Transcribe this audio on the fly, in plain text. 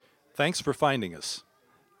Thanks for finding us.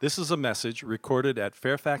 This is a message recorded at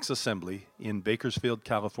Fairfax Assembly in Bakersfield,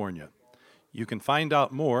 California. You can find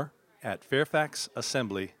out more at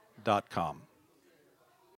fairfaxassembly.com.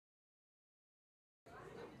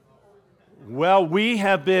 Well, we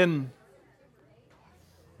have been,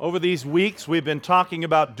 over these weeks, we've been talking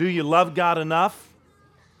about, do you love God enough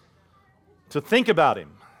to think about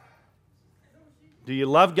Him? Do you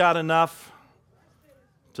love God enough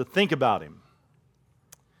to think about Him?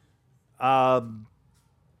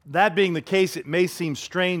 That being the case, it may seem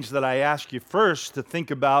strange that I ask you first to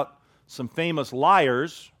think about some famous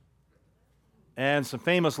liars and some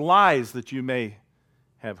famous lies that you may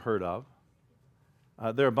have heard of.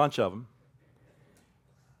 There are a bunch of them.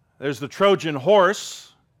 There's the Trojan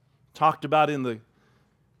horse, talked about in the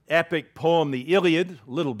epic poem, the Iliad,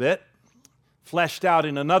 a little bit, fleshed out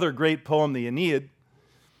in another great poem, the Aeneid.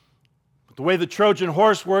 But the way the Trojan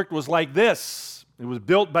horse worked was like this. It was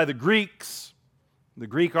built by the Greeks. The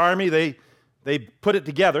Greek army, they put it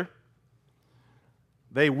together.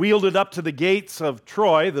 They wheeled it up to the gates of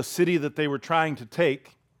Troy, the city that they were trying to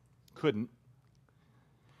take. Couldn't.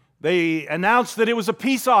 They announced that it was a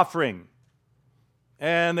peace offering,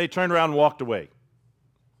 and they turned around and walked away.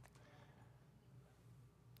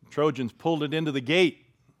 The Trojans pulled it into the gate,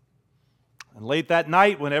 and late that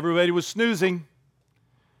night, when everybody was snoozing,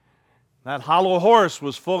 that hollow horse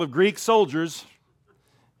was full of Greek soldiers,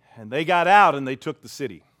 and they got out and they took the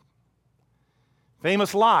city.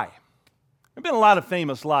 Famous lie. There have been a lot of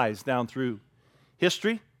famous lies down through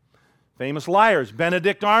history. Famous liars.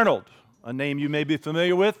 Benedict Arnold, a name you may be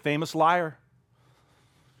familiar with, famous liar.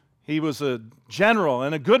 He was a general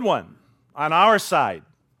and a good one on our side.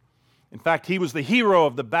 In fact, he was the hero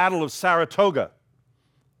of the Battle of Saratoga.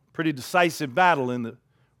 Pretty decisive battle in the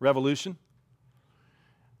Revolution.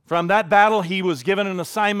 From that battle, he was given an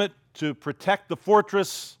assignment to protect the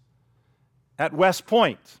fortress at West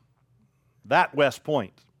Point, that West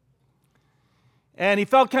Point. And he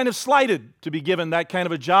felt kind of slighted to be given that kind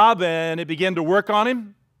of a job, and it began to work on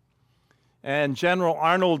him. And General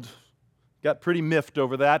Arnold got pretty miffed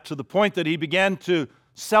over that, to the point that he began to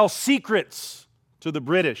sell secrets to the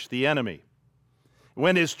British, the enemy.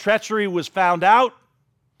 When his treachery was found out,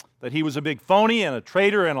 that he was a big phony and a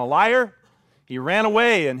traitor and a liar, he ran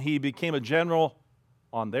away and he became a general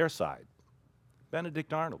on their side.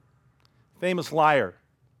 Benedict Arnold, famous liar.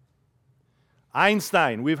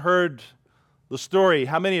 Einstein, we've heard the story.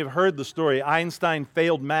 How many have heard the story? Einstein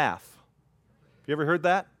failed math. Have you ever heard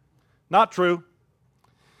that? Not true.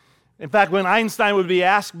 In fact, when Einstein would be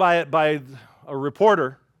asked by a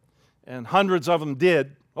reporter, and hundreds of them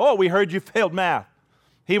did, "Oh, we heard you failed math,"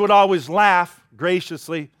 he would always laugh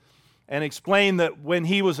graciously and explain that when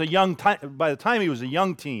he was by the time he was a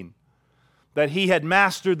young teen, that he had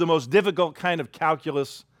mastered the most difficult kind of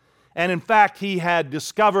calculus, and in fact, he had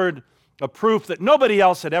discovered a proof that nobody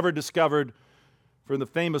else had ever discovered for the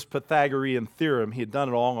famous Pythagorean theorem. He had done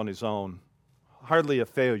it all on his own. Hardly a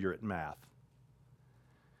failure at math.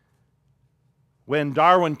 When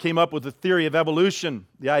Darwin came up with the theory of evolution,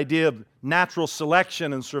 the idea of natural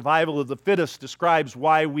selection and survival of the fittest describes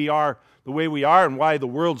why we are the way we are and why the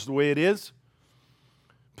world's the way it is.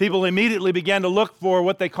 People immediately began to look for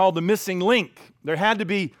what they called the missing link. There had to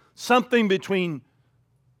be something between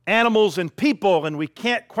animals and people, and we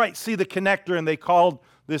can't quite see the connector, and they called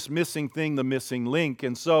this missing thing the missing link.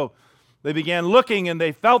 And so they began looking, and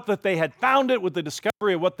they felt that they had found it with the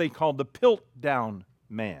discovery of what they called the Piltdown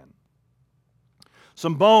Man.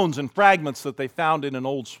 Some bones and fragments that they found in an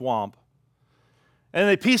old swamp. And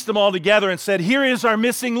they pieced them all together and said, here is our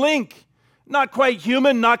missing link. Not quite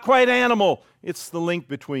human, not quite animal. It's the link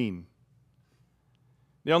between.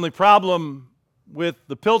 The only problem with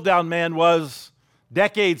the Piltdown Man was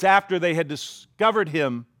decades after they had discovered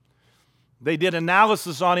him, they did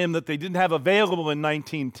analysis on him that they didn't have available in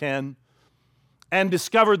 1910 and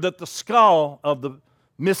discovered that the skull of the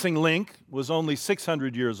missing link was only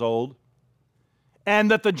 600 years old and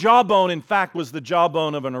that the jawbone, in fact, was the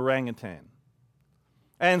jawbone of an orangutan.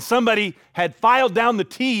 And somebody had filed down the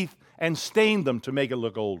teeth and stained them to make it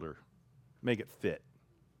look older, make it fit.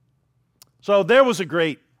 So there was a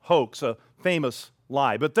great hoax, a famous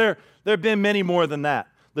lie. But there have been many more than that.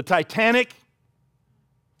 The Titanic,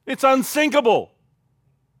 it's unsinkable.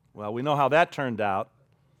 Well, we know how that turned out.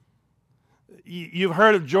 You've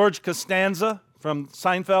heard of George Costanza from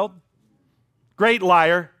Seinfeld? Great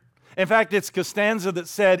liar. In fact, it's Costanza that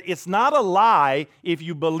said, it's not a lie if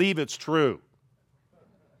you believe it's true.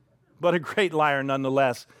 But a great liar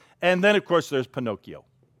nonetheless. And then, of course, there's Pinocchio.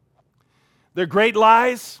 They're great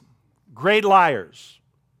lies, great liars.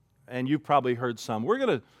 And you've probably heard some. We're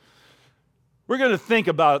We're going to think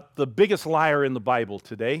about the biggest liar in the Bible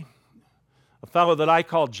today, a fellow that I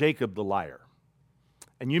call Jacob the liar.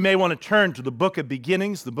 And you may want to turn to the book of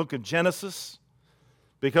beginnings, the book of Genesis,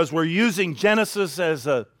 because we're using Genesis as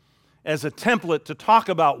a template to talk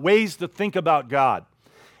about ways to think about God.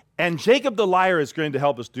 And Jacob the liar is going to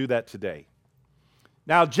help us do that today.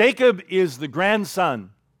 Now, Jacob is the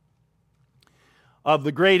grandson of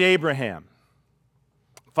the great Abraham,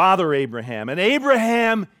 Father Abraham. And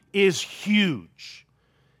Abraham is huge.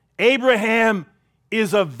 Abraham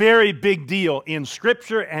is a very big deal in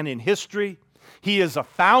Scripture and in history. He is a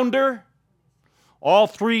founder. All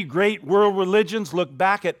three great world religions look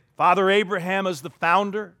back at Father Abraham as the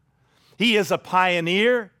founder. He is a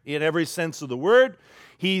pioneer in every sense of the word.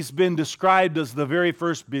 He's been described as the very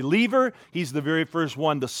first believer. He's the very first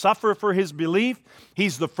one to suffer for his belief.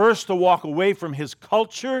 He's the first to walk away from his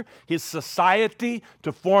culture, his society,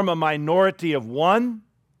 to form a minority of one.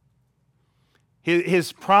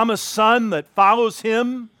 His promised son that follows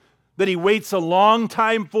him, that he waits a long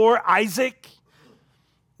time for, Isaac.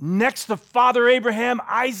 Next to Father Abraham,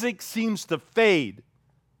 Isaac seems to fade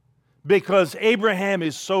because Abraham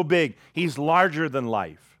is so big. He's larger than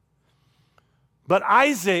life. But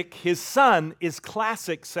Isaac, his son, is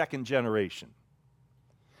classic second generation.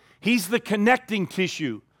 He's the connecting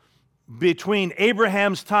tissue between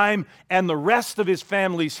Abraham's time and the rest of his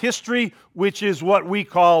family's history, which is what we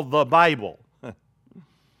call the Bible.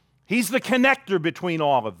 He's the connector between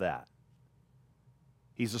all of that.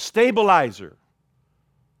 He's a stabilizer,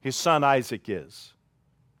 his son Isaac is.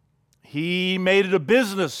 He made it a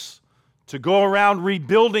business to go around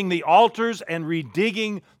rebuilding the altars and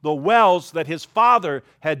redigging the wells that his father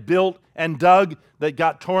had built and dug that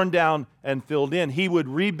got torn down and filled in. He would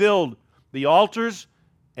rebuild the altars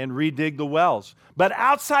and redig the wells. But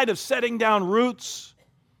outside of setting down roots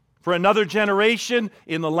for another generation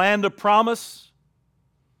in the land of promise,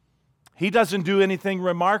 he doesn't do anything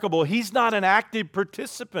remarkable. He's not an active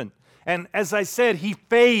participant. And as I said, he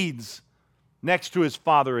fades next to his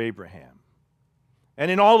father Abraham.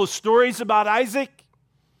 And in all the stories about Isaac,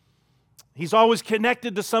 he's always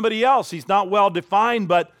connected to somebody else. He's not well defined,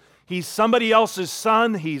 but he's somebody else's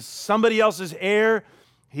son. He's somebody else's heir.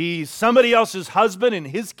 He's somebody else's husband. In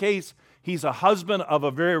his case, he's a husband of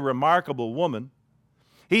a very remarkable woman.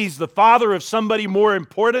 He's the father of somebody more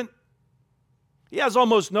important. He has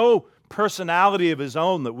almost no personality of his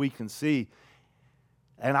own that we can see.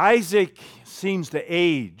 And Isaac seems to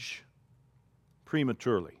age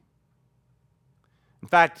prematurely. In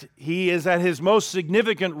fact, he is at his most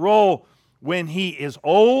significant role when he is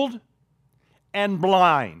old and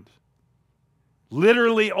blind.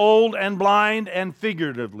 Literally old and blind and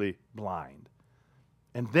figuratively blind.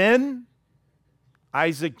 And then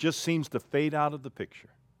Isaac just seems to fade out of the picture.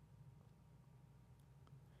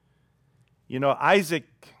 You know, Isaac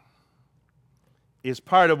is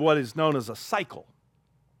part of what is known as a cycle.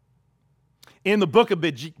 In the book of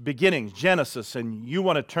beginnings, Genesis, and you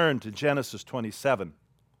want to turn to Genesis 27.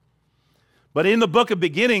 But in the book of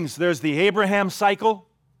beginnings, there's the Abraham cycle,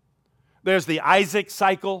 there's the Isaac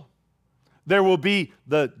cycle, there will be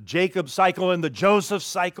the Jacob cycle and the Joseph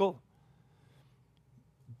cycle.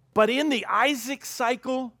 But in the Isaac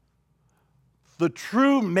cycle, the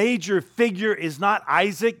true major figure is not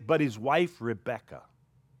Isaac, but his wife, Rebekah.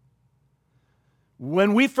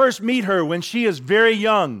 When we first meet her, when she is very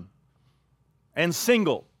young and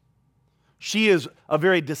single, she is a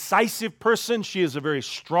very decisive person. She is a very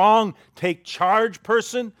strong, take charge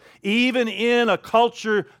person. Even in a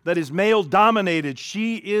culture that is male dominated,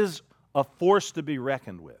 she is a force to be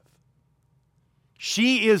reckoned with.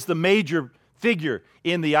 She is the major figure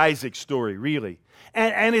in the Isaac story, really.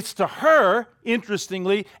 And it's to her,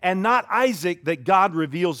 interestingly, and not Isaac, that God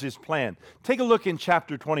reveals his plan. Take a look in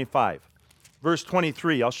chapter 25, verse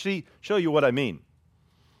 23. I'll show you what I mean.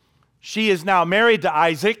 She is now married to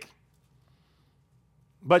Isaac,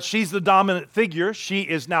 but she's the dominant figure. She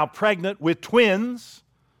is now pregnant with twins.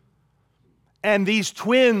 And these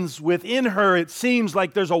twins within her, it seems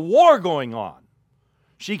like there's a war going on.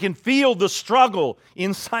 She can feel the struggle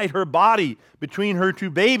inside her body between her two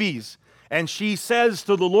babies. And she says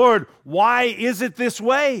to the Lord, "Why is it this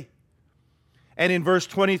way?" And in verse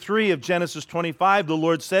 23 of Genesis 25, the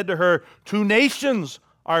Lord said to her, "Two nations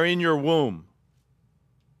are in your womb."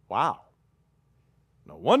 Wow.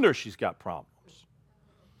 No wonder she's got problems.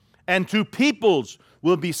 "And two peoples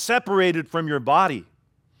will be separated from your body.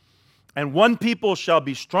 And one people shall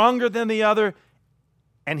be stronger than the other."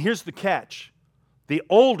 And here's the catch. "The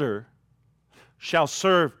older shall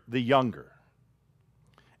serve the younger."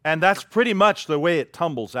 And that's pretty much the way it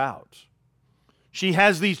tumbles out. She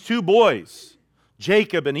has these two boys,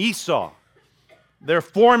 Jacob and Esau. They're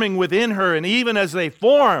forming within her, and even as they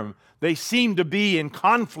form, they seem to be in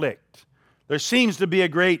conflict. There seems to be a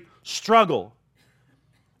great struggle.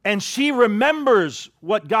 And she remembers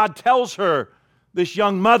what God tells her, this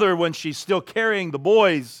young mother, when she's still carrying the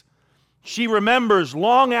boys. She remembers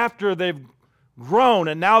long after they've grown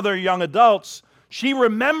and now they're young adults, she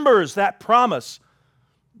remembers that promise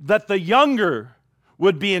that the younger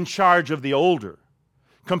would be in charge of the older,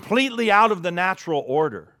 completely out of the natural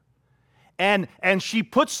order. And she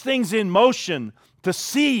puts things in motion to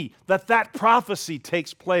see that that prophecy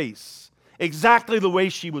takes place exactly the way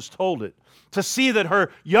she was told it, to see that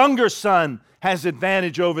her younger son has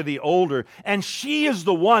advantage over the older. And she is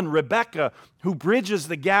the one, Rebekah, who bridges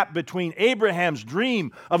the gap between Abraham's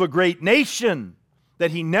dream of a great nation that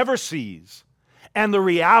he never sees and the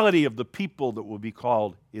reality of the people that will be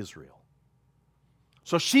called Israel.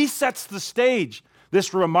 So she sets the stage.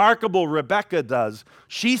 This remarkable Rebekah does.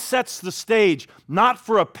 She sets the stage not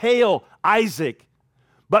for a pale Isaac,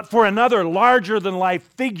 but for another larger-than-life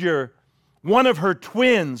figure, one of her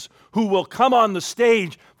twins, who will come on the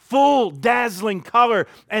stage full dazzling color,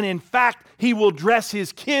 and in fact, he will dress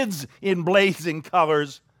his kids in blazing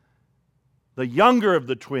colors. The younger of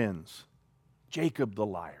the twins, Jacob the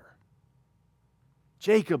liar.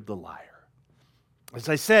 Jacob the liar. As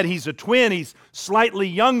I said, he's a twin. He's slightly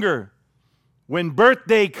younger. When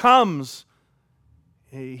birthday comes,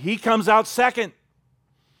 he comes out second.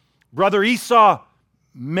 Brother Esau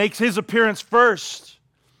makes his appearance first.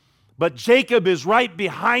 But Jacob is right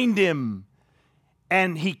behind him,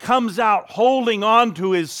 and he comes out holding on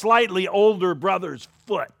to his slightly older brother's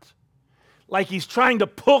foot, like he's trying to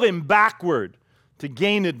pull him backward to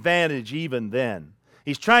gain advantage even then.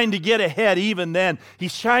 He's trying to get ahead even then.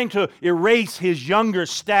 He's trying to erase his younger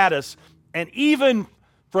status, and even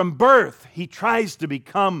from birth, he tries to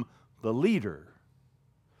become the leader.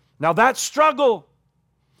 Now that struggle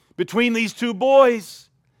between these two boys,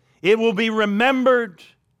 it will be remembered.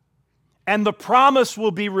 And the promise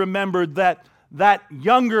will be remembered that that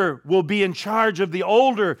younger will be in charge of the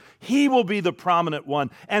older. He will be the prominent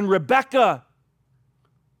one. And Rebekah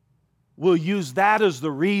will use that as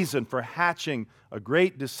the reason for hatching a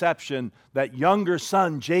great deception that younger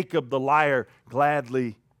son, Jacob the liar,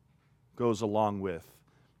 gladly goes along with.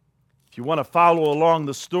 If you want to follow along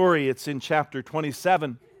the story, it's in chapter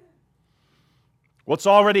 27. What's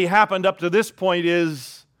already happened up to this point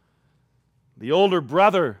is the older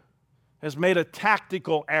brother has made a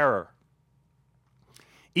tactical error.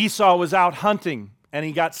 Esau was out hunting and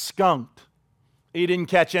he got skunked. He didn't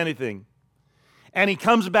catch anything. And he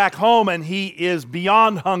comes back home and he is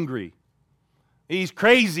beyond hungry. He's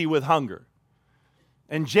crazy with hunger.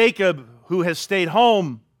 And Jacob, who has stayed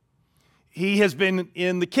home, he has been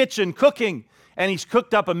in the kitchen cooking, and he's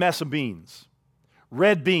cooked up a mess of beans,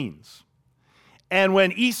 red beans. And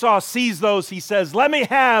when Esau sees those, he says, "Let me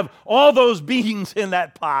have all those beans in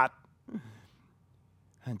that pot."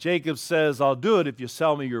 And Jacob says, "I'll do it if you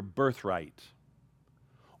sell me your birthright."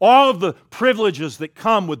 All of the privileges that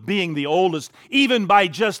come with being the oldest, even by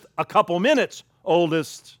just a couple minutes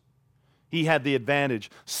oldest, he had the advantage.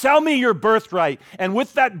 Sell me your birthright. And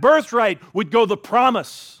with that birthright would go the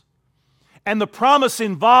promise. And the promise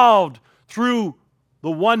involved, through the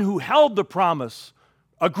one who held the promise,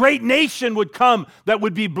 a great nation would come that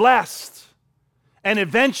would be blessed. And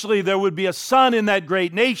eventually there would be a son in that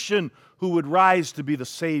great nation who would rise to be the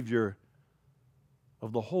Savior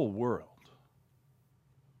of the whole world.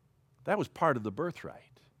 That was part of the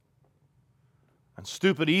birthright. And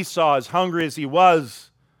stupid Esau, as hungry as he was,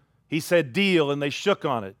 he said, "Deal," and they shook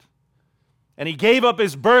on it. And he gave up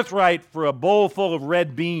his birthright for a bowl full of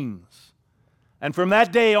red beans. And from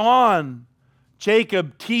that day on,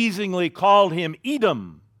 Jacob teasingly called him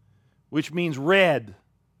Edom, which means red.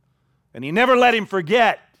 And he never let him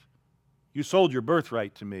forget, "You sold your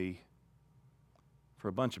birthright to me for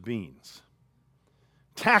a bunch of beans."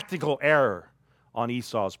 Tactical error on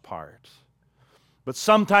Esau's part. But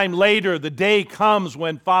sometime later, the day comes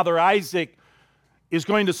when Father Isaac is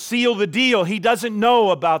going to seal the deal. He doesn't know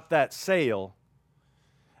about that sale.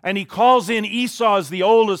 And he calls in Esau as the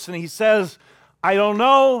oldest, and he says, "I don't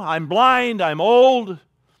know, I'm blind, I'm old,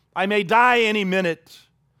 I may die any minute.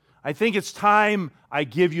 I think it's time I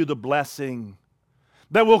give you the blessing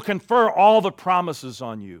that will confer all the promises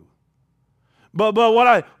on you. But what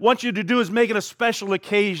I want you to do is make it a special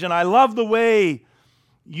occasion. I love the way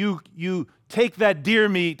you take that deer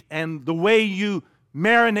meat and the way you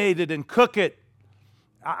marinate it and cook it.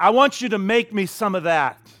 I want you to make me some of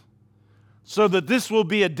that so that this will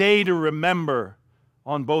be a day to remember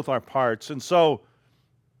on both our parts." And so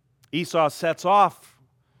Esau sets off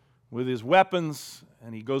with his weapons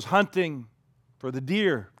and he goes hunting for the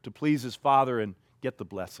deer to please his father and get the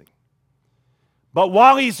blessing. But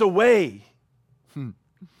while he's away,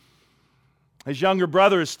 his younger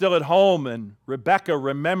brother is still at home, and Rebekah,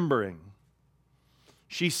 remembering,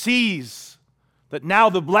 she sees that now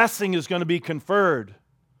the blessing is going to be conferred,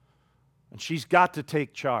 and she's got to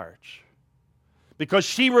take charge. Because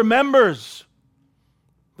she remembers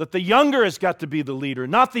that the younger has got to be the leader,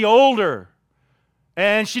 not the older.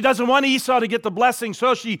 And she doesn't want Esau to get the blessing,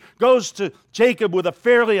 so she goes to Jacob with a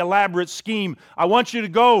fairly elaborate scheme. I want you to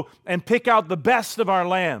go and pick out the best of our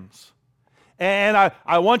lambs. And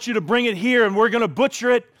I want you to bring it here, and we're going to butcher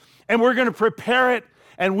it, and we're going to prepare it,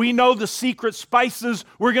 and we know the secret spices.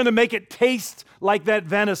 We're going to make it taste like that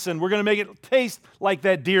venison. We're going to make it taste like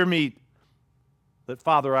that deer meat that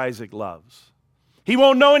Father Isaac loves. He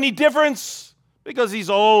won't know any difference because he's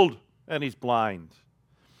old and he's blind.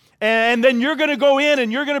 And then you're going to go in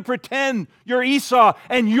and you're going to pretend you're Esau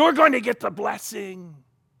and you're going to get the blessing.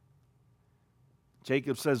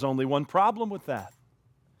 Jacob says, only one problem with that.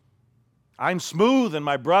 I'm smooth and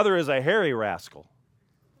my brother is a hairy rascal.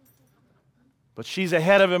 But she's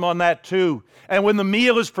ahead of him on that too. And when the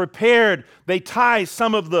meal is prepared, they tie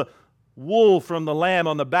some of the wool from the lamb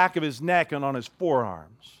on the back of his neck and on his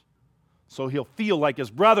forearms, so he'll feel like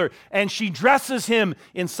his brother. And she dresses him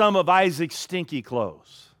in some of Isaac's stinky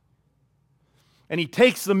clothes. And he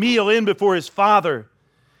takes the meal in before his father.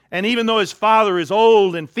 And even though his father is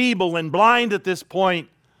old and feeble and blind at this point,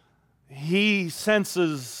 he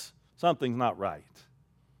senses something's not right.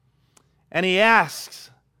 And he asks,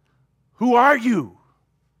 who are you?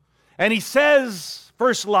 And he says,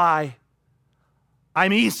 first lie,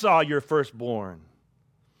 I'm Esau, your firstborn.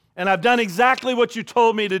 And I've done exactly what you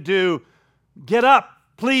told me to do. Get up,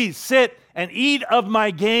 please, sit and eat of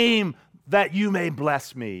my game that you may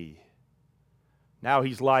bless me. Now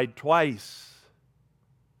he's lied twice.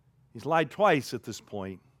 He's lied twice at this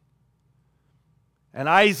point. And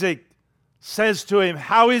Isaac says to him,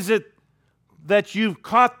 how is it that you've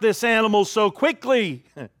caught this animal so quickly?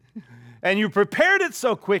 And you prepared it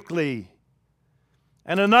so quickly?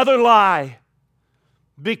 And another lie,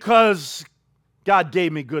 because God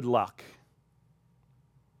gave me good luck.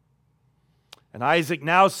 And Isaac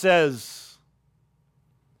now says,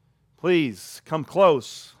 please come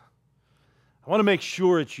close. I want to make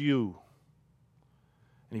sure it's you.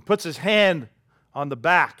 And he puts his hand on the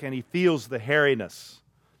back and he feels the hairiness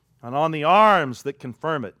and on the arms that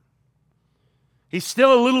confirm it. He's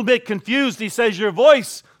still a little bit confused. He says, your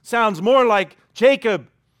voice sounds more like Jacob,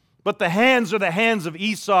 but the hands are the hands of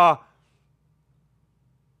Esau.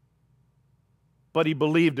 But he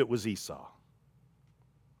believed it was Esau.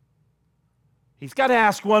 He's got to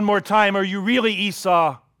ask one more time, are you really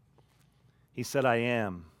Esau? He said, I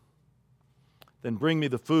am. Then bring me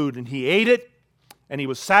the food. And he ate it, and he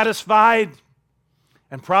was satisfied,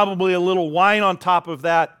 and probably a little wine on top of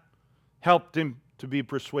that helped him to be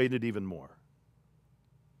persuaded even more.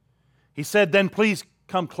 He said, then please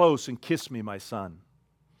come close and kiss me, my son.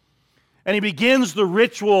 And he begins the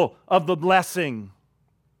ritual of the blessing.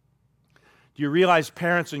 Do you realize,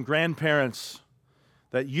 parents and grandparents,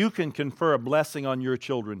 that you can confer a blessing on your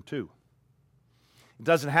children too? It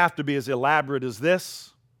doesn't have to be as elaborate as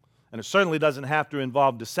this, and it certainly doesn't have to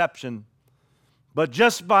involve deception, but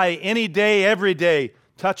just by any day, every day,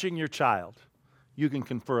 touching your child, you can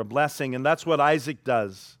confer a blessing, and that's what Isaac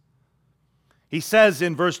does. He says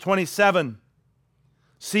in verse 27,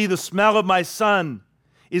 see, the smell of my son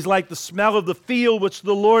is like the smell of the field which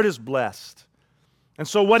the Lord has blessed. And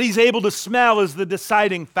so what he's able to smell is the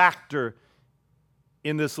deciding factor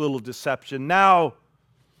in this little deception. Now,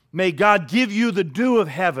 may God give you the dew of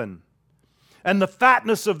heaven and the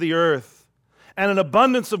fatness of the earth and an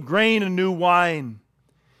abundance of grain and new wine.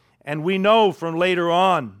 And we know from later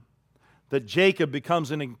on that Jacob becomes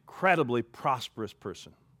an incredibly prosperous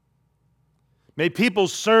person. May people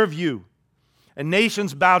serve you and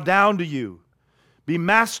nations bow down to you. Be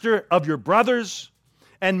master of your brothers,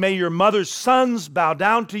 and may your mother's sons bow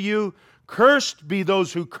down to you. Cursed be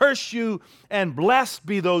those who curse you, and blessed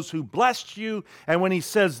be those who bless you. And when he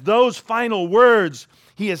says those final words,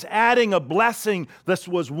 he is adding a blessing that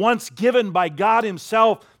was once given by God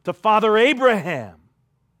himself to Father Abraham.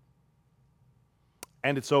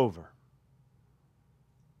 And it's over.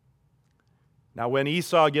 Now, when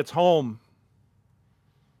Esau gets home,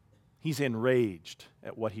 he's enraged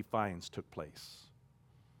at what he finds took place.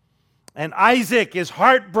 And Isaac is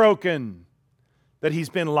heartbroken that he's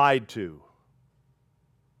been lied to.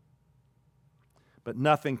 But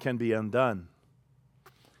nothing can be undone.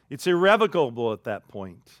 It's irrevocable at that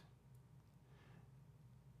point.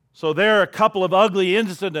 So there are a couple of ugly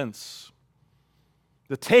incidents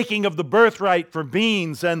the taking of the birthright for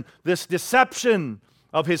beans and this deception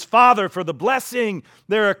of his father for the blessing.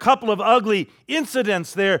 There are a couple of ugly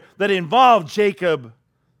incidents there that involve Jacob.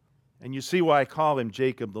 And you see why I call him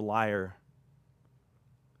Jacob the liar.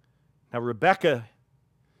 Now, Rebekah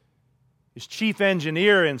is chief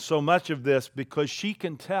engineer in so much of this because she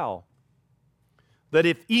can tell that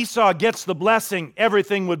if Esau gets the blessing,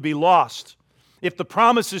 everything would be lost. If the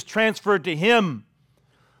promise is transferred to him,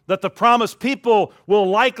 that the promised people will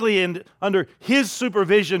likely, under his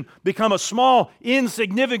supervision, become a small,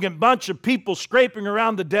 insignificant bunch of people scraping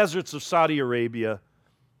around the deserts of Saudi Arabia.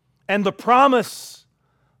 And the promise,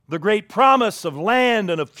 the great promise of land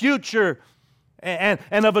and of future and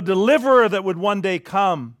of a deliverer that would one day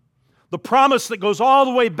come, the promise that goes all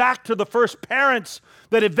the way back to the first parents,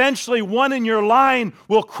 that eventually one in your line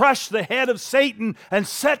will crush the head of Satan and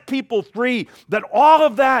set people free, that all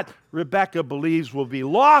of that, Rebekah believes, will be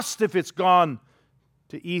lost if it's gone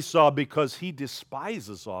to Esau because he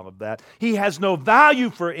despises all of that. He has no value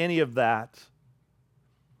for any of that.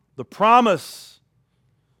 The promise,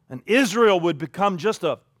 and Israel would become just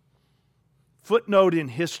a footnote in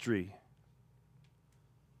history.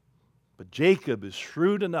 But Jacob is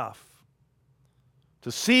shrewd enough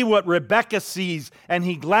to see what Rebekah sees, and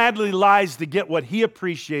he gladly lies to get what he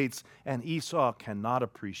appreciates, and Esau cannot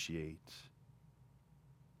appreciate.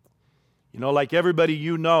 You know, like everybody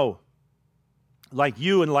you know, like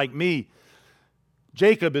you and like me,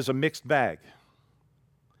 Jacob is a mixed bag.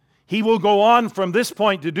 He will go on from this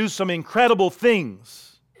point to do some incredible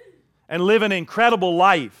things and live an incredible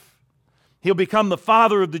life. He'll become the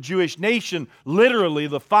father of the Jewish nation, literally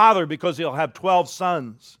the father, because he'll have 12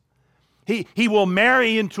 sons. He will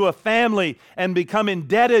marry into a family and become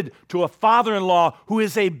indebted to a father-in-law who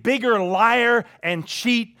is a bigger liar and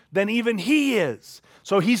cheat than even he is.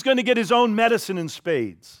 So he's going to get his own medicine in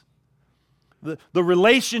spades. The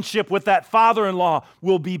relationship with that father-in-law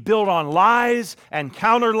will be built on lies and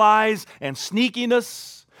counter-lies and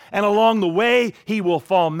sneakiness. And along the way, he will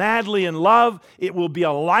fall madly in love. It will be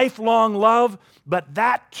a lifelong love, but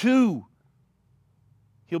that too,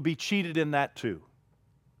 he'll be cheated in that too.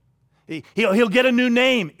 He'll get a new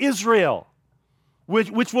name, Israel,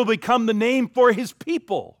 which will become the name for his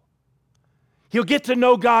people. He'll get to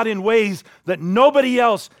know God in ways that nobody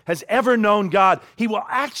else has ever known God. He will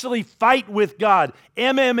actually fight with God,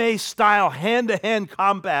 MMA-style, hand-to-hand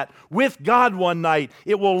combat with God one night.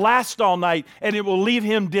 It will last all night, and it will leave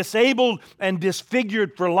him disabled and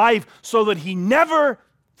disfigured for life so that he never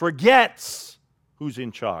forgets who's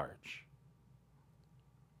in charge.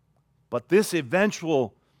 But this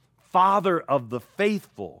eventual father of the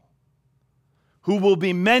faithful, who will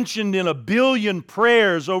be mentioned in a billion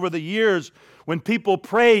prayers over the years when people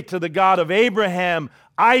pray to the God of Abraham,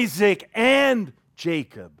 Isaac, and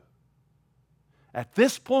Jacob. At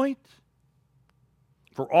this point,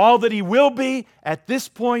 for all that he will be, at this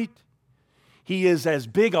point, he is as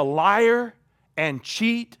big a liar and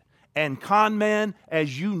cheat and con man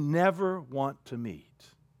as you never want to meet.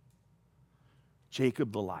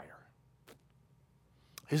 Jacob the liar.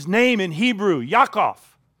 His name in Hebrew, Yaakov,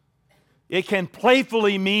 it can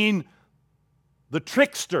playfully mean the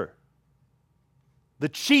trickster, the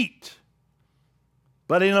cheat.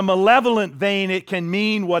 But in a malevolent vein, it can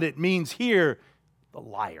mean what it means here, the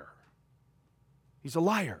liar. He's a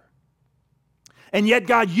liar. And yet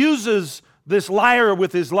God uses this liar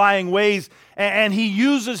with his lying ways, and he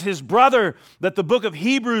uses his brother that the book of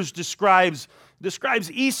Hebrews describes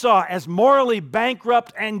Esau as morally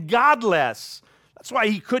bankrupt and godless. That's why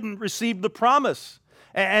he couldn't receive the promise.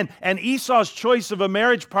 And Esau's choice of a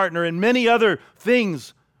marriage partner and many other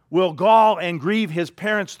things will gall and grieve his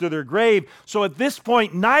parents to their grave. So at this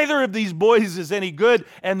point, neither of these boys is any good,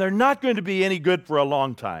 and they're not going to be any good for a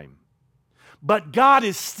long time. But God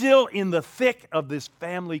is still in the thick of this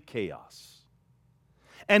family chaos.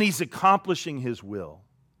 And he's accomplishing his will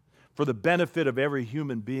for the benefit of every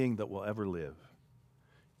human being that will ever live.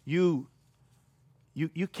 You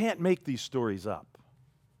can't make these stories up.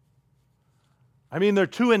 I mean, they're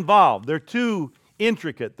too involved. They're too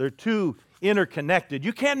intricate. They're too interconnected.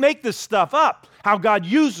 You can't make this stuff up, how God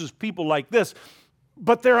uses people like this.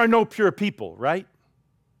 But there are no pure people, right?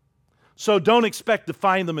 So don't expect to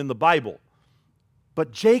find them in the Bible.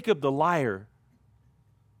 But Jacob the liar,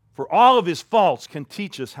 for all of his faults, can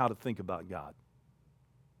teach us how to think about God.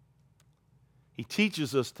 He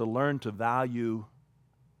teaches us to learn to value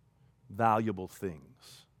valuable things.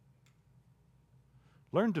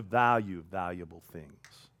 Learn to value valuable things.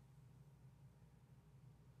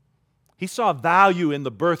 He saw value in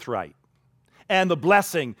the birthright and the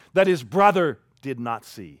blessing that his brother did not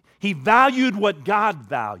see. He valued what God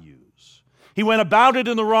values. He went about it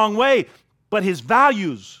in the wrong way, but his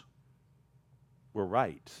values were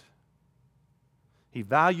right. He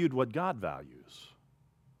valued what God values.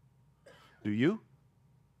 Do you?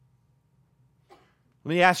 Let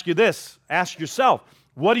me ask you this. Ask yourself,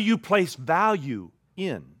 what do you place value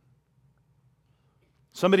in?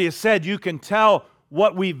 Somebody has said you can tell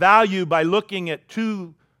what we value by looking at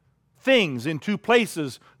two things in two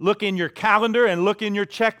places. Look in your calendar and look in your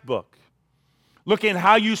checkbook. Look in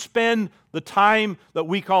how you spend the time that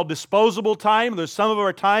we call disposable time. There's some of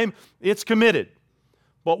our time, it's committed.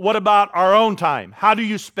 But what about our own time? How do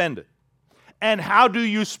you spend it? And how do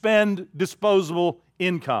you spend disposable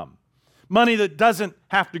income? Money that doesn't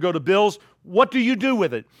have to go to bills, what do you do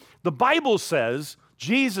with it? The Bible says,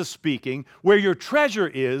 Jesus speaking, where your treasure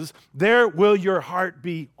is, there will your heart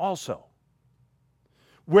be also.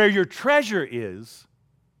 Where your treasure is,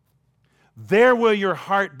 there will your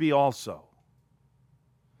heart be also.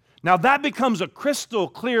 Now that becomes a crystal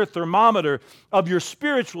clear thermometer of your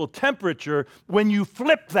spiritual temperature when you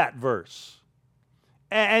flip that verse.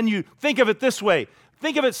 And you think of it this way.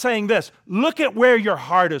 Think of it saying this: look at where your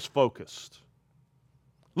heart is focused.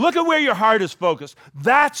 Look at where your heart is focused.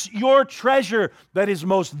 That's your treasure that is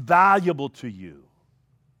most valuable to you.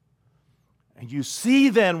 And you see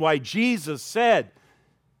then why Jesus said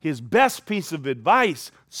his best piece of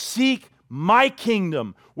advice: seek my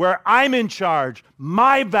kingdom, where I'm in charge,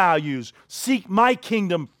 my values. Seek my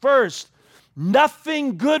kingdom first.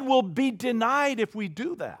 Nothing good will be denied if we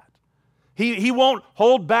do that. He won't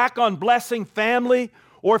hold back on blessing family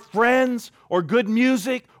or friends or good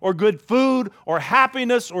music or good food or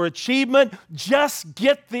happiness or achievement. Just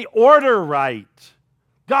get the order right.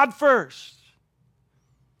 God first.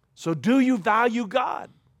 So do you value God?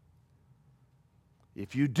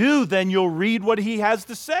 If you do, then you'll read what he has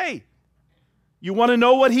to say. You want to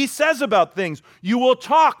know what he says about things. You will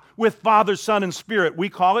talk with Father, Son, and Spirit. We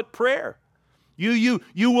call it prayer. You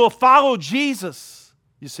will follow Jesus,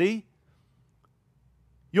 you see.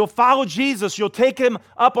 You'll follow Jesus. You'll take him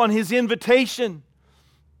up on his invitation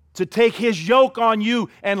to take his yoke on you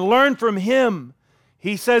and learn from him.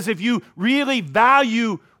 He says, if you really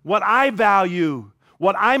value what I value,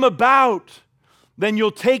 what I'm about, then you'll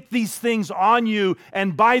take these things on you.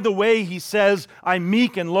 And by the way, he says, I'm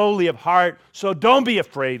meek and lowly of heart, so don't be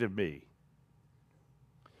afraid of me.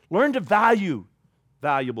 Learn to value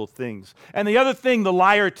valuable things. And the other thing the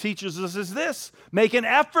liar teaches us is this: make an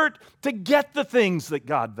effort to get the things that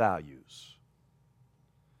God values.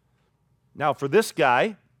 Now, for this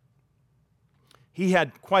guy, he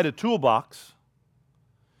had quite a toolbox.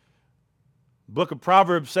 The book of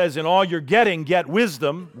Proverbs says, in all you're getting, get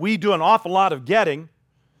wisdom. We do an awful lot of getting.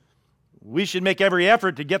 We should make every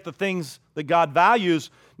effort to get the things that God values.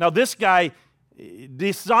 Now, this guy,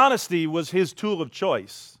 dishonesty was his tool of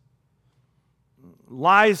choice.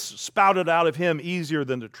 Lies spouted out of him easier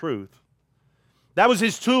than the truth. That was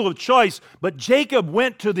his tool of choice, but Jacob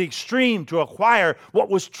went to the extreme to acquire what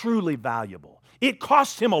was truly valuable. It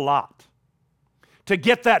cost him a lot to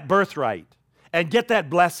get that birthright and get that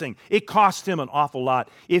blessing. It cost him an awful lot.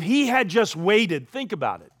 If he had just waited, think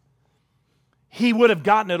about it, he would have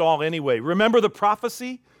gotten it all anyway. Remember the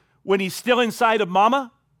prophecy when he's still inside of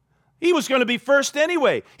mama? He was going to be first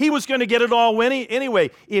anyway. He was going to get it all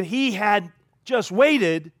anyway. If he had just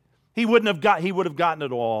waited, he would have gotten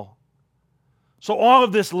it all. So all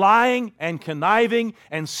of this lying and conniving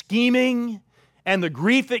and scheming and the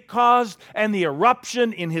grief it caused and the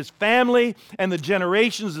eruption in his family and the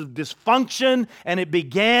generations of dysfunction, and it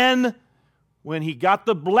began when he got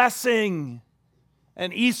the blessing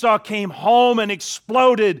and Esau came home and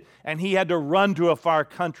exploded and he had to run to a far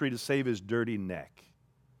country to save his dirty neck.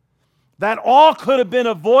 That all could have been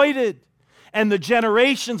avoided. And the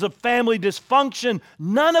generations of family dysfunction,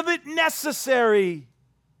 none of it necessary.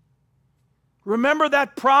 Remember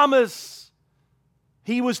that promise.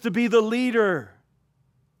 He was to be the leader.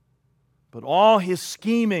 But all his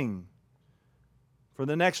scheming for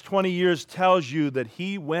the next 20 years tells you that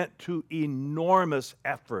he went to enormous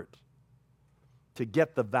effort to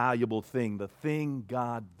get the valuable thing, the thing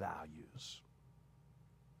God values.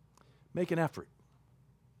 Make an effort.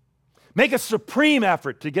 Make a supreme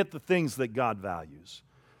effort to get the things that God values.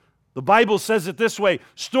 The Bible says it this way: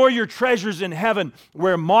 store your treasures in heaven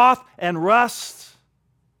where moth and rust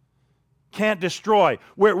can't destroy,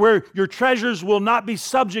 where your treasures will not be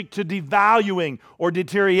subject to devaluing or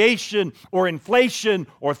deterioration or inflation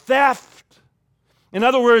or theft. In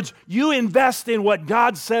other words, you invest in what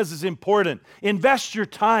God says is important. Invest your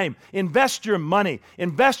time, invest your money,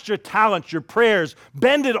 invest your talent, your prayers.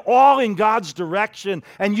 Bend it all in God's direction,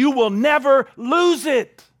 and you will never lose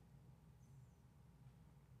it.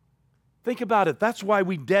 Think about it. That's why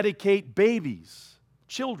we dedicate babies,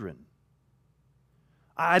 children.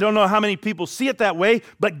 I don't know how many people see it that way,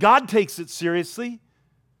 but God takes it seriously.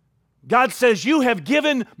 God says, you have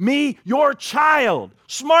given me your child.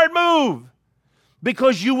 Smart move.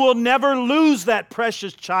 Because you will never lose that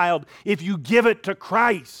precious child if you give it to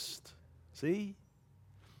Christ. See?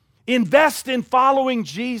 Invest in following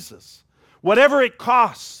Jesus. Whatever it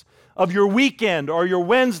costs of your weekend or your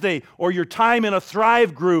Wednesday or your time in a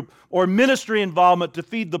Thrive group or ministry involvement to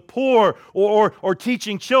feed the poor or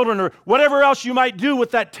teaching children or whatever else you might do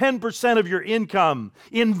with that 10% of your income.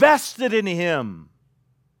 Invest it in Him.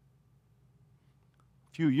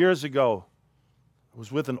 A few years ago, I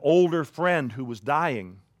was with an older friend who was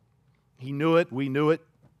dying. He knew it, we knew it.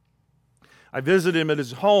 I visited him at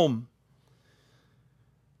his home,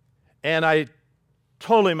 and I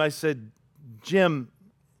told him, I said, Jim,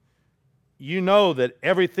 you know that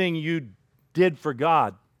everything you did for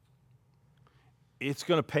God, it's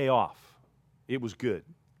going to pay off. It was good.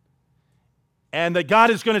 And that God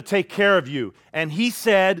is going to take care of you. And he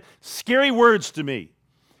said scary words to me.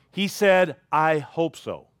 He said, I hope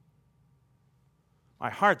so. My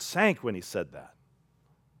heart sank when he said that.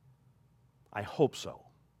 I hope so.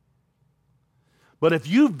 But if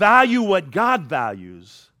you value what God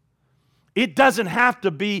values, it doesn't have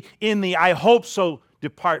to be in the I hope so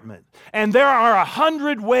department. And there are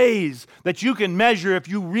 100 ways that you can measure if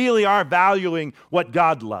you really are valuing what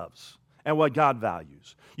God loves and what God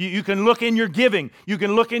values. You can look in your giving. You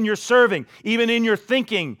can look in your serving. Even in your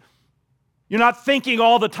thinking. You're not thinking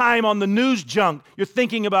all the time on the news junk. You're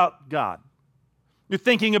thinking about God. You're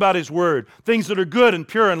thinking about His Word, things that are good and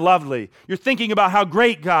pure and lovely. You're thinking about how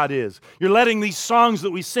great God is. You're letting these songs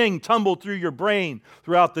that we sing tumble through your brain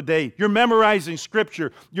throughout the day. You're memorizing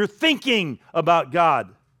Scripture. You're thinking about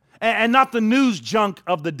God and not the news junk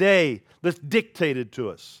of the day that's dictated to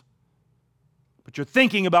us. But you're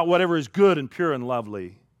thinking about whatever is good and pure and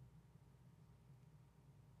lovely.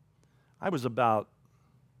 I was about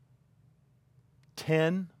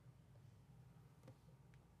 10.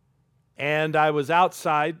 And I was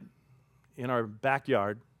outside in our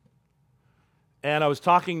backyard, and I was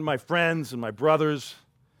talking to my friends and my brothers,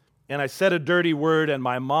 and I said a dirty word, and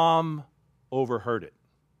my mom overheard it.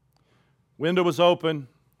 Window was open.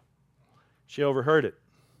 She overheard it.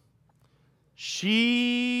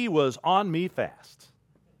 She was on me fast.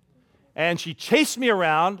 And she chased me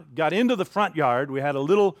around, got into the front yard. We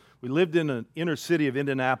lived in an inner city of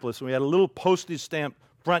Indianapolis, and we had a little postage stamp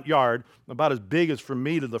front yard, about as big as from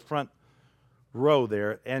me to the front row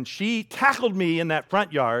there, and she tackled me in that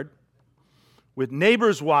front yard with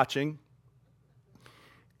neighbors watching,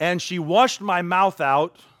 and she washed my mouth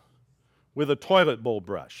out with a toilet bowl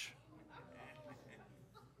brush.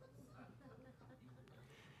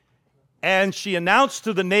 And she announced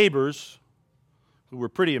to the neighbors, who were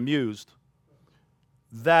pretty amused,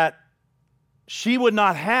 that she would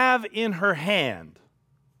not have in her hand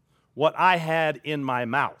what I had in my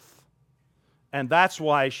mouth. And that's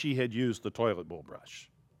why she had used the toilet bowl brush.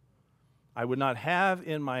 I would not have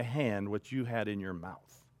in my hand what you had in your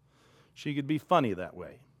mouth. She could be funny that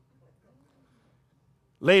way.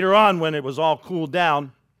 Later on, when it was all cooled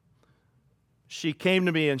down, she came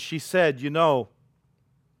to me and she said, you know,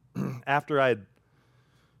 after I had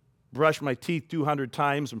brushed my teeth 200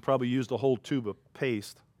 times and probably used a whole tube of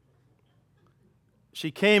paste,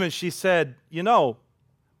 she came and she said, you know,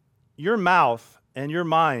 your mouth and your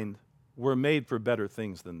mind were made for better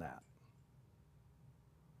things than that.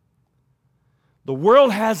 The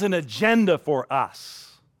world has an agenda for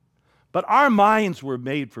us, but our minds were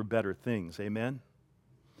made for better things, amen?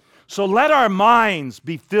 So let our minds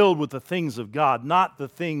be filled with the things of God, not the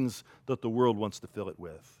things that the world wants to fill it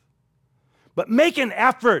with. But make an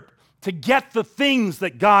effort to get the things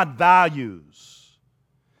that God values.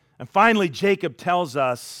 And finally, Jacob tells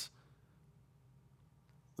us,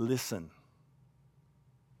 listen.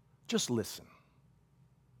 Just listen.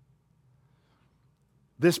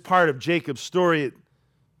 This part of Jacob's story, it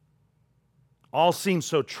all seems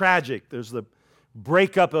so tragic. There's the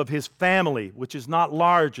breakup of his family, which is not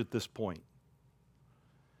large at this point.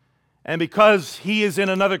 And because he is in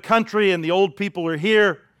another country and the old people are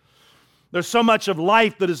here, there's so much of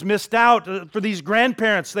life that is missed out for these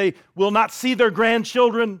grandparents. They will not see their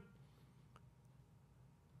grandchildren.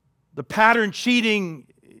 The pattern cheating,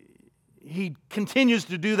 he continues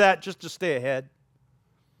to do that just to stay ahead.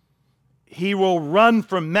 He will run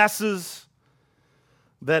from messes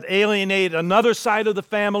that alienate another side of the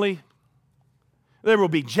family. There will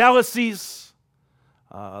be jealousies.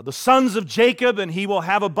 The sons of Jacob, and he will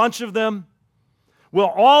have a bunch of them, will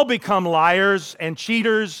all become liars and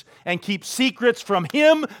cheaters and keep secrets from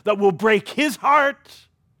him that will break his heart.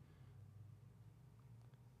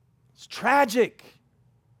 It's tragic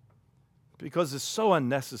because it's so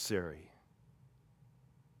unnecessary.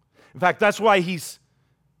 In fact, that's why he's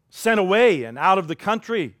sent away and out of the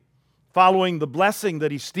country following the blessing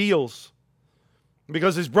that he steals.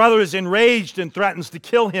 Because his brother is enraged and threatens to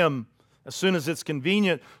kill him as soon as it's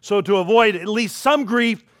convenient. So to avoid at least some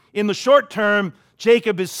grief in the short term,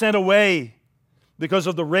 Jacob is sent away because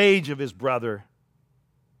of the rage of his brother.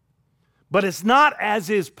 But it's not as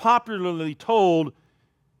is popularly told,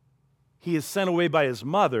 he is sent away by his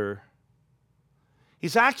mother.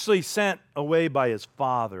 He's actually sent away by his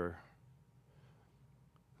father.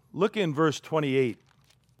 Look in verse 28,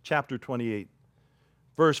 chapter 28.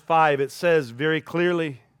 Verse 5, it says very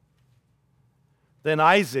clearly, "Then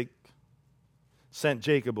Isaac sent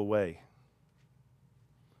Jacob away."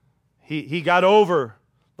 He got over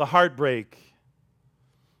the heartbreak.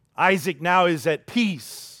 Isaac now is at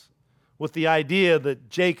peace with the idea that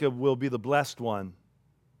Jacob will be the blessed one.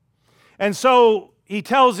 And so he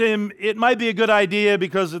tells him, it might be a good idea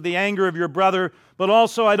because of the anger of your brother, but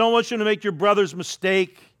also I don't want you to make your brother's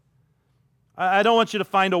mistake. I don't want you to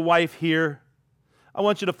find a wife here. I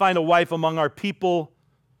want you to find a wife among our people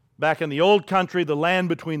back in the old country, the land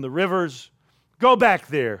between the rivers. Go back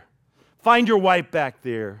there. Find your wife back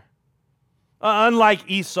there. Unlike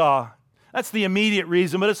Esau, that's the immediate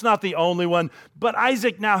reason, but it's not the only one. But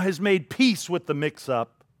Isaac now has made peace with the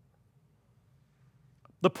mix-up.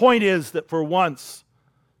 The point is that for once,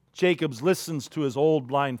 Jacob listens to his old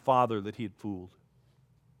blind father that he had fooled.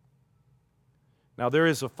 Now there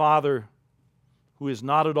is a father who is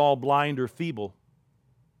not at all blind or feeble,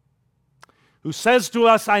 who says to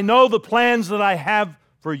us, I know the plans that I have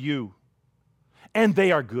for you, and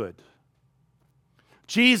they are good.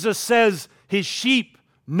 Jesus says his sheep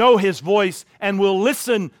know his voice and will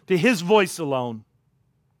listen to his voice alone.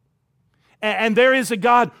 And there is a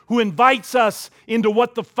God who invites us into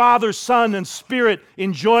what the Father, Son, and Spirit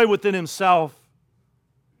enjoy within himself.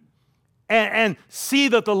 And see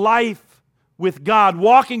that the life with God,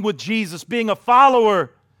 walking with Jesus, being a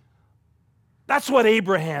follower, that's what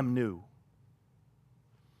Abraham knew.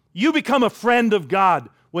 You become a friend of God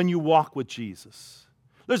when you walk with Jesus.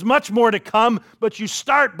 There's much more to come, but you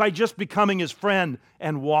start by just becoming his friend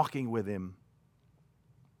and walking with him.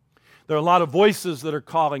 There are a lot of voices that are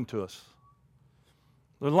calling to us.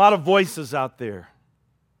 There are a lot of voices out there.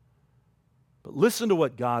 But listen to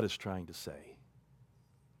what God is trying to say.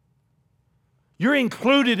 You're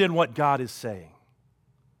included in what God is saying.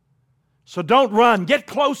 So don't run. Get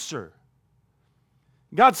closer.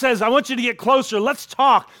 God says, I want you to get closer. Let's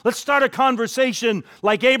talk. Let's start a conversation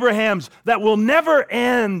like Abraham's that will never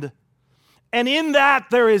end. And in that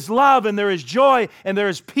there is love and there is joy and there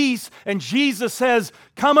is peace. And Jesus says,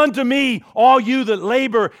 come unto me, all you that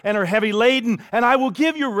labor and are heavy laden, and I will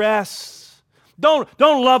give you rest. Don't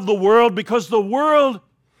love the world because the world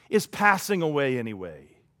is passing away anyway.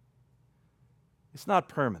 It's not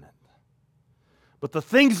permanent. But the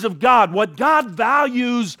things of God, what God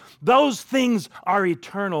values, those things are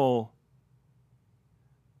eternal.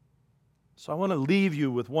 So I want to leave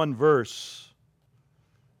you with one verse.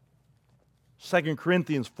 2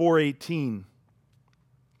 Corinthians 4:18.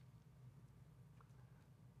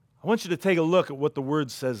 I want you to take a look at what the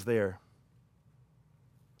Word says there.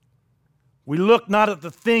 We look not at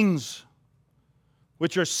the things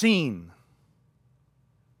which are seen,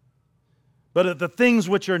 but at the things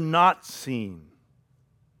which are not seen.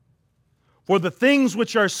 For the things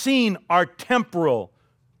which are seen are temporal,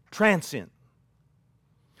 transient.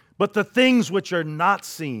 But the things which are not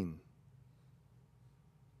seen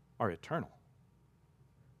are eternal.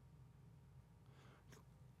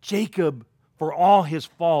 Jacob, for all his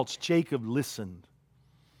faults, Jacob listened.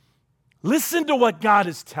 Listen to what God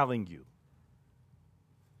is telling you.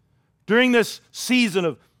 During this season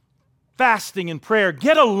of fasting and prayer,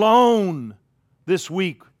 get alone this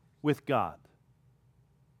week with God.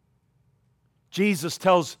 Jesus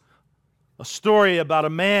tells a story about a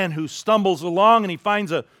man who stumbles along and he finds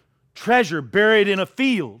a treasure buried in a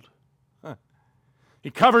field. He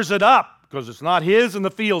covers it up because it's not his and the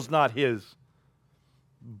field's not his.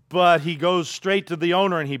 But he goes straight to the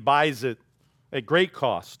owner and he buys it at great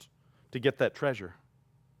cost to get that treasure.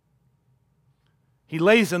 He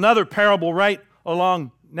lays another parable right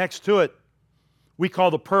along next to it. We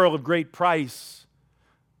call the pearl of great price.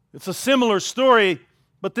 It's a similar story,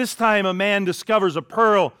 but this time a man discovers a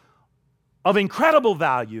pearl of incredible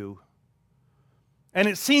value. And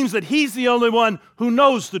it seems that he's the only one who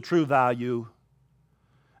knows the true value.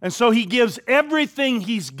 And so he gives everything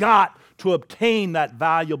he's got to obtain that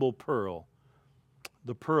valuable pearl,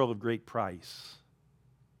 the pearl of great price.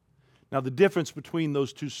 Now, the difference between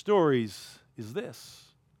those two stories is this: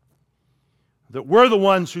 that we're the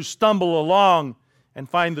ones who stumble along and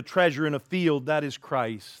find the treasure in a field. That is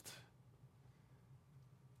Christ.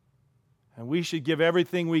 And we should give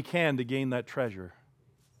everything we can to gain that treasure.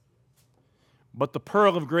 But the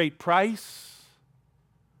pearl of great price,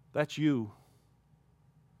 that's you.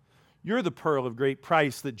 You're the pearl of great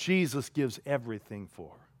price that Jesus gives everything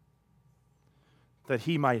for, that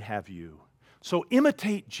He might have you. So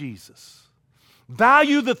imitate Jesus.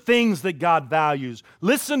 Value the things that God values.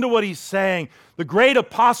 Listen to what He's saying. The great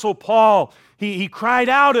apostle Paul, he cried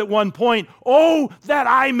out at one point, "Oh, that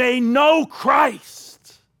I may know Christ."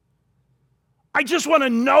 I just want to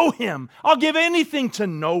know Him. I'll give anything to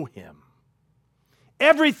know Him.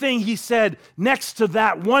 Everything, he said, next to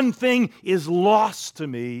that one thing is lost to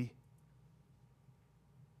me.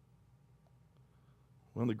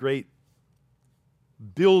 One of the great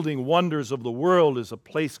building wonders of the world is a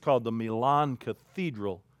place called the Milan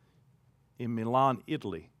Cathedral in Milan,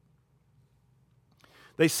 Italy.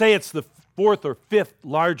 They say it's the fourth or fifth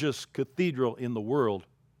largest cathedral in the world.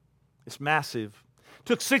 It's massive. It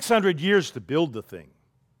took 600 years to build the thing,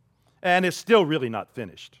 and it's still really not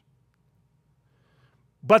finished.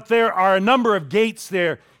 But there are a number of gates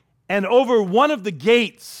there, and over one of the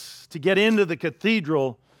gates to get into the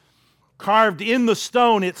cathedral, carved in the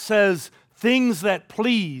stone, it says, things that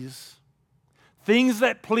please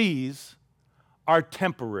are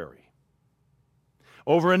temporary.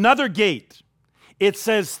 Over another gate, it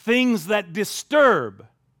says things that disturb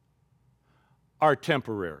are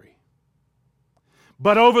temporary.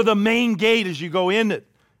 But over the main gate, as you go in it,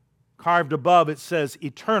 carved above, it says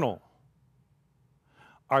eternal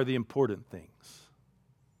are the important things.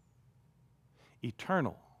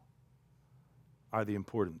 Eternal are the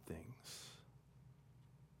important things.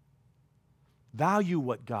 Value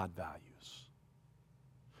what God values,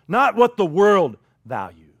 not what the world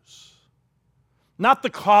values. Not the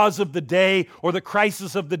cause of the day or the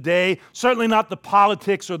crisis of the day, certainly not the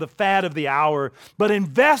politics or the fad of the hour, but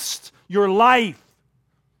invest your life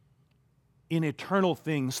in eternal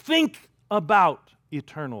things. Think about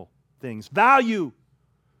eternal things. Value,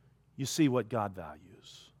 you see, what God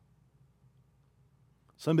values.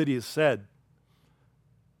 Somebody has said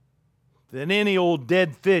that any old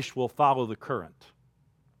dead fish will follow the current,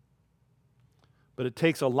 but it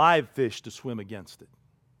takes a live fish to swim against it.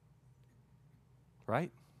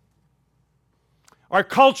 Right? Our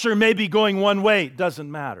culture may be going one way. It doesn't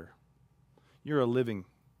matter. You're a living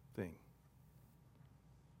thing.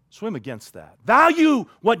 Swim against that. Value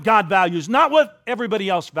what God values, not what everybody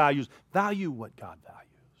else values. Value what God values.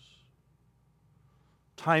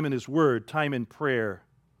 Time in His Word, time in prayer,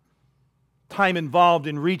 time involved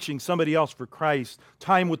in reaching somebody else for Christ,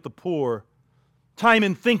 time with the poor, time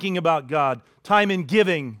in thinking about God, time in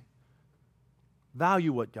giving.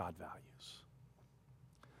 Value what God values.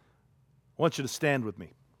 I want you to stand with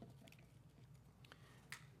me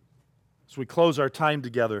as we close our time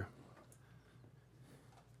together.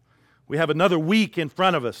 We have another week in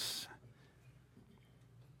front of us.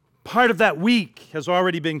 Part of that week has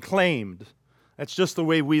already been claimed. That's just the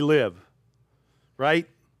way we live, right?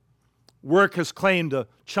 Work has claimed a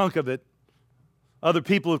chunk of it. Other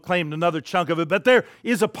people have claimed another chunk of it. But there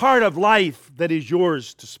is a part of life that is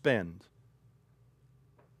yours to spend.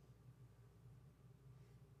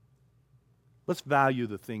 Let's value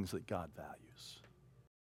the things that God values.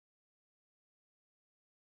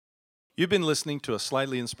 You've been listening to a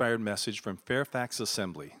slightly inspired message from Fairfax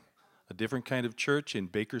Assembly, a different kind of church in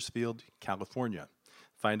Bakersfield, California.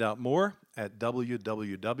 Find out more at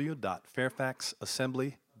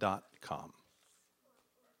www.fairfaxassembly.com.